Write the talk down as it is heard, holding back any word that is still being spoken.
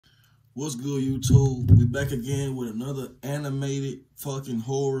What's good, YouTube? We back again with another animated fucking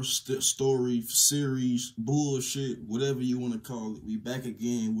horror story series, bullshit, whatever you want to call it. We back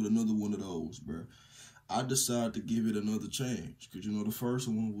again with another one of those, bro. I decided to give it another chance because, you know, the first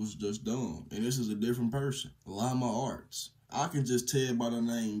one was just dumb. And this is a different person. Lima Arts. I can just tell by the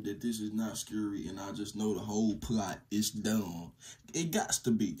name that this is not scary, and I just know the whole plot is dumb. It gots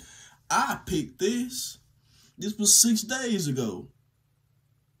to be. I picked this. This was 6 days ago.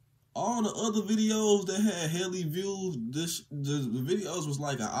 All the other videos that had hella views, the videos was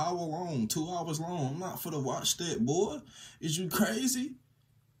like an hour long, 2 hours long. I'm not for to watch that, boy. Is you crazy?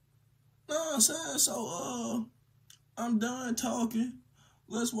 Know what I'm saying? So, I'm done talking.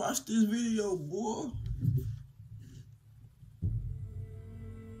 Let's watch this video, boy.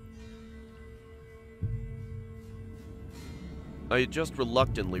 I had just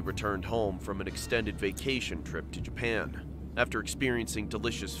reluctantly returned home from an extended vacation trip to Japan. After experiencing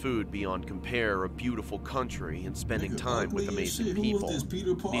delicious food beyond compare, a beautiful country, and spending time with amazing people,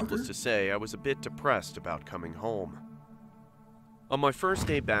 needless to say, I was a bit depressed about coming home. On my first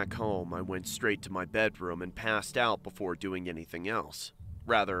day back home, I went straight to my bedroom and passed out before doing anything else.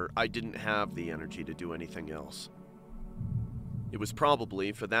 Rather, I didn't have the energy to do anything else. It was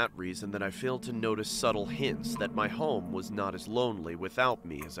probably for that reason that I failed to notice subtle hints that my home was not as lonely without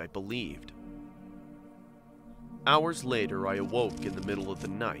me as I believed. Hours later, I awoke in the middle of the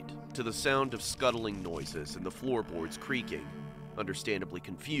night to the sound of scuttling noises and the floorboards creaking. Understandably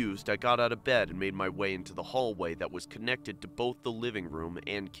confused, I got out of bed and made my way into the hallway that was connected to both the living room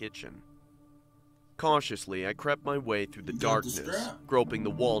and kitchen. Cautiously, I crept my way through the darkness, groping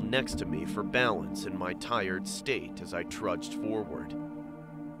the wall next to me for balance in my tired state as I trudged forward.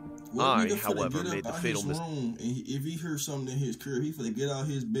 I, however, made the fatal mistake. If he heard something in his crib, he finna get out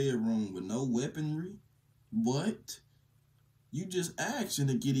his bedroom with no weaponry? What? You just action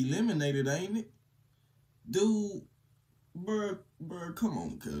to get eliminated, ain't it? Dude, bruh, come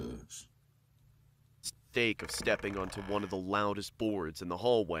on, cuz. Mistake of stepping onto one of the loudest boards in the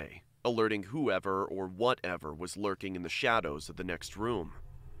hallway, alerting whoever or whatever was lurking in the shadows of the next room.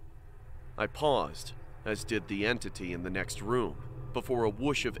 I paused, as did the entity in the next room, before a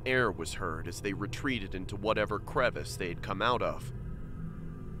whoosh of air was heard as they retreated into whatever crevice they had come out of.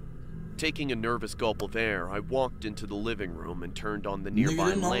 Taking a nervous gulp of air, I walked into the living room and turned on the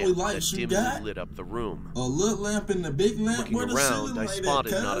nearby lamp that dimly lit up the room. A little lamp and the big lamp. Looking around, I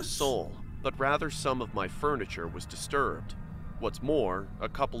spotted not a soul, but rather some of my furniture was disturbed. What's more, a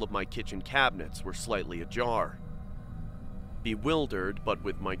couple of my kitchen cabinets were slightly ajar. Bewildered, but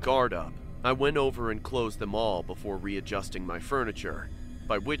with my guard up, I went over and closed them all before readjusting my furniture,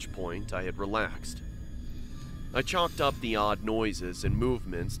 by which point I had relaxed. I chalked up the odd noises and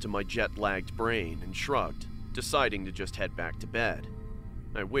movements to my jet-lagged brain and shrugged, deciding to just head back to bed.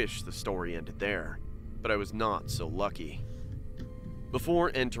 I wish the story ended there, but I was not so lucky. Before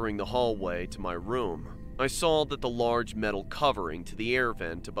entering the hallway to my room, I saw that the large metal covering to the air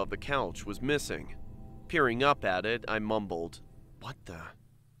vent above the couch was missing. Peering up at it, I mumbled, "What the?"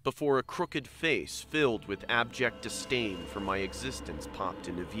 before a crooked face filled with abject disdain for my existence popped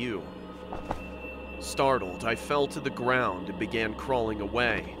into view. Startled, I fell to the ground and began crawling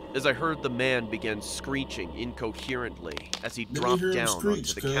away, as I heard the man begin screeching incoherently as he dropped down onto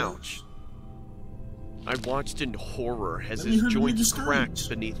the couch. I watched in horror as his joints cracked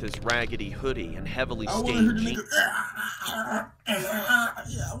beneath his raggedy hoodie and heavily stained jeans. Yeah,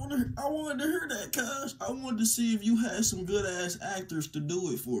 I wanted to hear that, cuz. I wanted to see if you had some good-ass actors to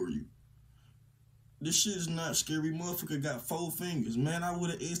do it for you. This shit is not scary. Motherfucker got 4 fingers. Man, I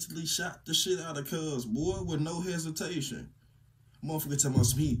would have instantly shot the shit out of cuz, boy, with no hesitation. Motherfucker tell my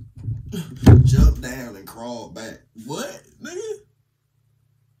speed. Jump down and crawl back. What, nigga?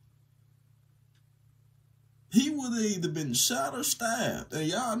 He would have either been shot or stabbed. And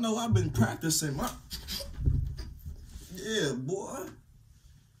y'all know I've been practicing my... Yeah, boy.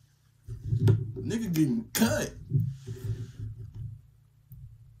 Nigga getting cut.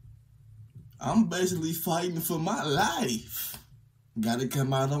 I'm basically fighting for my life. Gotta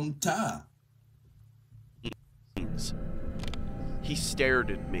come out on top. He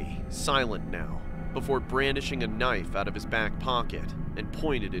stared at me, silent now, before brandishing a knife out of his back pocket and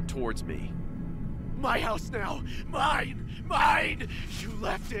pointed it towards me. "My house now! Mine! Mine! You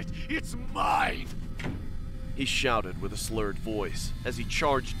left it! It's mine!" He shouted with a slurred voice as he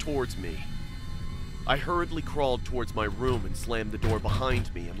charged towards me. I hurriedly crawled towards my room and slammed the door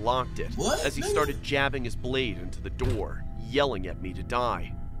behind me and locked it as he started jabbing his blade into the door, yelling at me to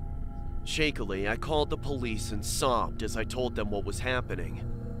die. Shakily, I called the police and sobbed as I told them what was happening.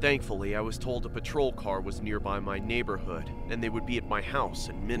 Thankfully, I was told a patrol car was nearby my neighborhood, and they would be at my house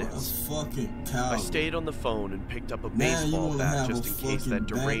in minutes. Fucking coward. I stayed on the phone and picked up a Now baseball bat just in case that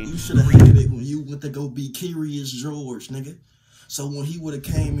deranged... You should have had it when you went to go be Curious George, nigga. So when he would have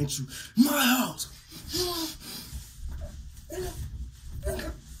came into my house...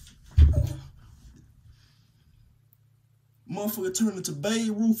 Motherfucker turned into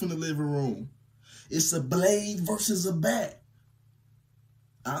Babe Ruth in the living room. It's a blade versus a bat.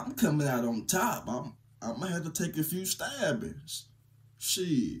 I'm coming out on top. I'm gonna have to take a few stabbings.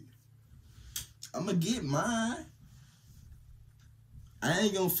 Shit. I'm gonna get mine. I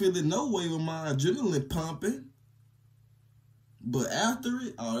ain't gonna feel it no way with my adrenaline pumping. But after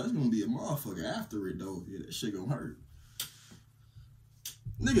it, oh, that's gonna be a motherfucker after it, though. Yeah, that shit gonna hurt.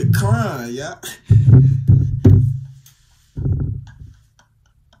 Nigga crying, y'all.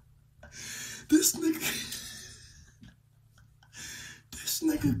 This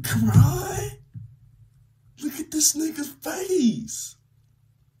nigga crying. Look at this nigga's face.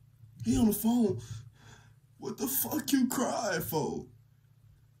 He on the phone. What the fuck you crying for?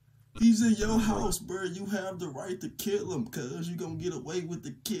 He's in your house, bro. You have the right to kill him, cuz you gonna get away with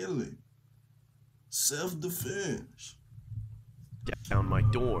the killing. Self-defense. Down my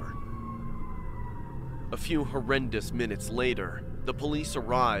door. A few horrendous minutes later, the police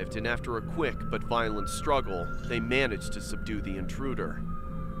arrived, and after a quick but violent struggle, they managed to subdue the intruder.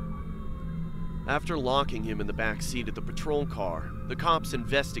 After locking him in the back seat of the patrol car, the cops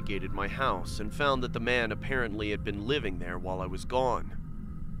investigated my house and found that the man apparently had been living there while I was gone.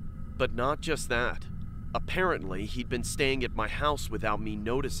 But not just that. Apparently, he'd been staying at my house without me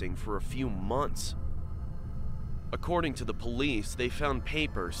noticing for a few months. According to the police, they found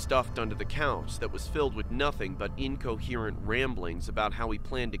paper stuffed under the couch that was filled with nothing but incoherent ramblings about how he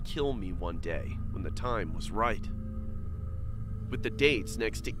planned to kill me one day when the time was right. With the dates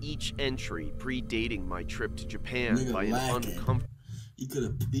next to each entry predating my trip to Japan Nigga by an uncomfortable... He could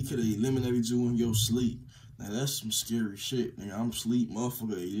have eliminated you in your sleep. Now that's some scary shit. Nigga, I'm asleep,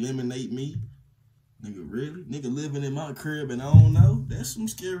 motherfucker, eliminate me. Nigga, really? Nigga living in my crib and I don't know? That's some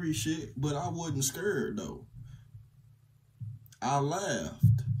scary shit, but I wasn't scared though. I laughed.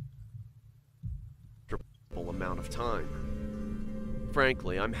 Amount of time.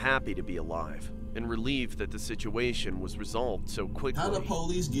 Frankly, I'm happy to be alive and relieved that the situation was resolved so quickly. How the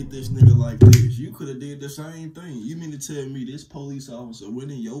police get this nigga like this? You could have did the same thing. You mean to tell me this police officer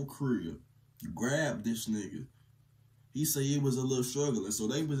went in your crib, grabbed this nigga. He said it was a little struggling, so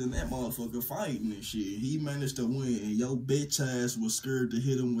they was in that motherfucker fighting and shit. He managed to win, and your bitch ass was scared to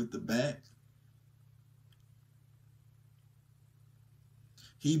hit him with the bat.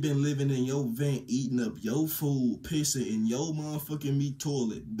 He been living in your vent, eating up your food, pissing in your motherfucking meat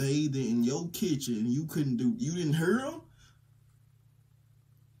toilet, bathing in your kitchen, and you didn't hear him?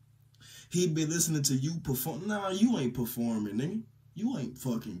 He been listening to you perform. Nah, you ain't performing, nigga. You ain't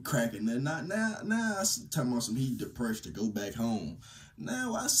fucking cracking that. Not now. Now I talking about some he depressed to go back home.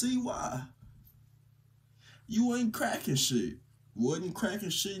 Now I see why. You ain't cracking shit. Wasn't cracking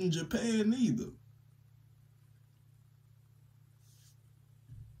shit in Japan either.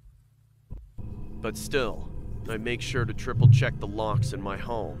 But still, I make sure to triple check the locks in my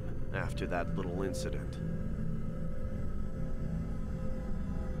home after that little incident.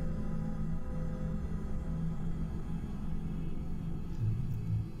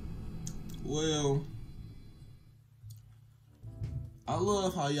 Well, I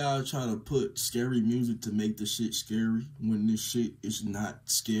love how y'all try to put scary music to make the shit scary when this shit is not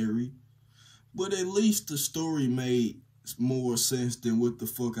scary. But at least the story made more sense than what the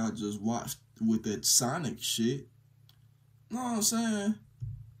fuck I just watched with that Sonic shit. Know what I'm saying?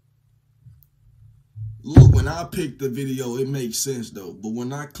 Look, when I pick the video, it makes sense though. But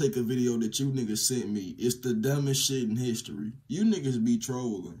when I click a video that you niggas sent me, it's the dumbest shit in history. You niggas be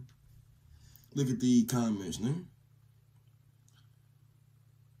trolling. Look at these comments, nigga.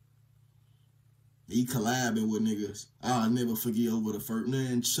 He collabing with niggas. I'll never forget over the first.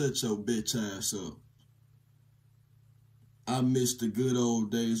 Man, shut your bitch ass up. I miss the good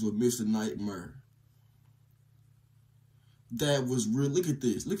old days with Mr. Nightmare. That was real. Look at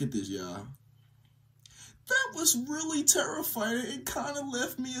this, y'all. That was really terrifying. It kind of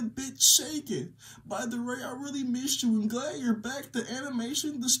left me a bit shaken. By the way, I really missed you and glad you're back. The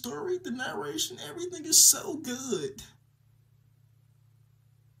animation, the story, the narration, everything is so good.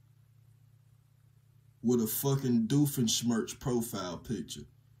 With a fucking Doofenshmirtz profile picture.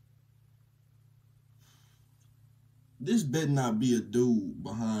 This better not be a dude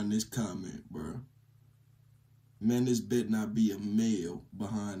behind this comment, bro. Man, this better not be a male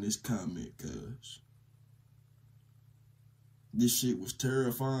behind this comment, cuz. This shit was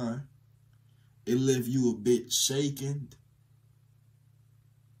terrifying. It left you a bit shaken.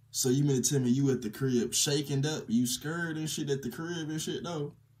 So you mean to tell me you at the crib shaking up? You scared and shit at the crib and shit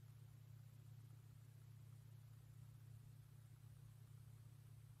though?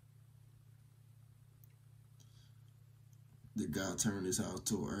 The guy turned his house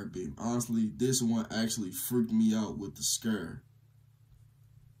to an Airbnb. Honestly, this one actually freaked me out with the scare.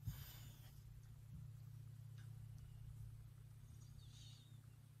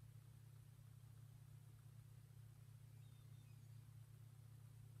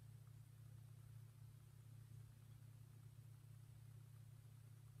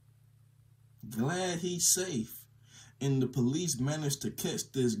 Glad he's safe. And the police managed to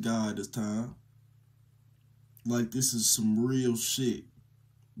catch this guy this time. Like this is some real shit.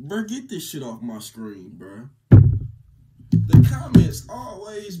 Bruh, get this shit off my screen, bruh. The comments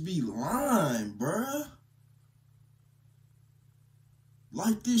always be lying, bruh.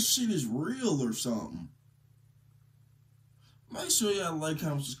 Like this shit is real or something. Make sure y'all like,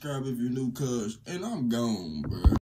 comment, subscribe if you're new, cuz. And I'm gone, bruh.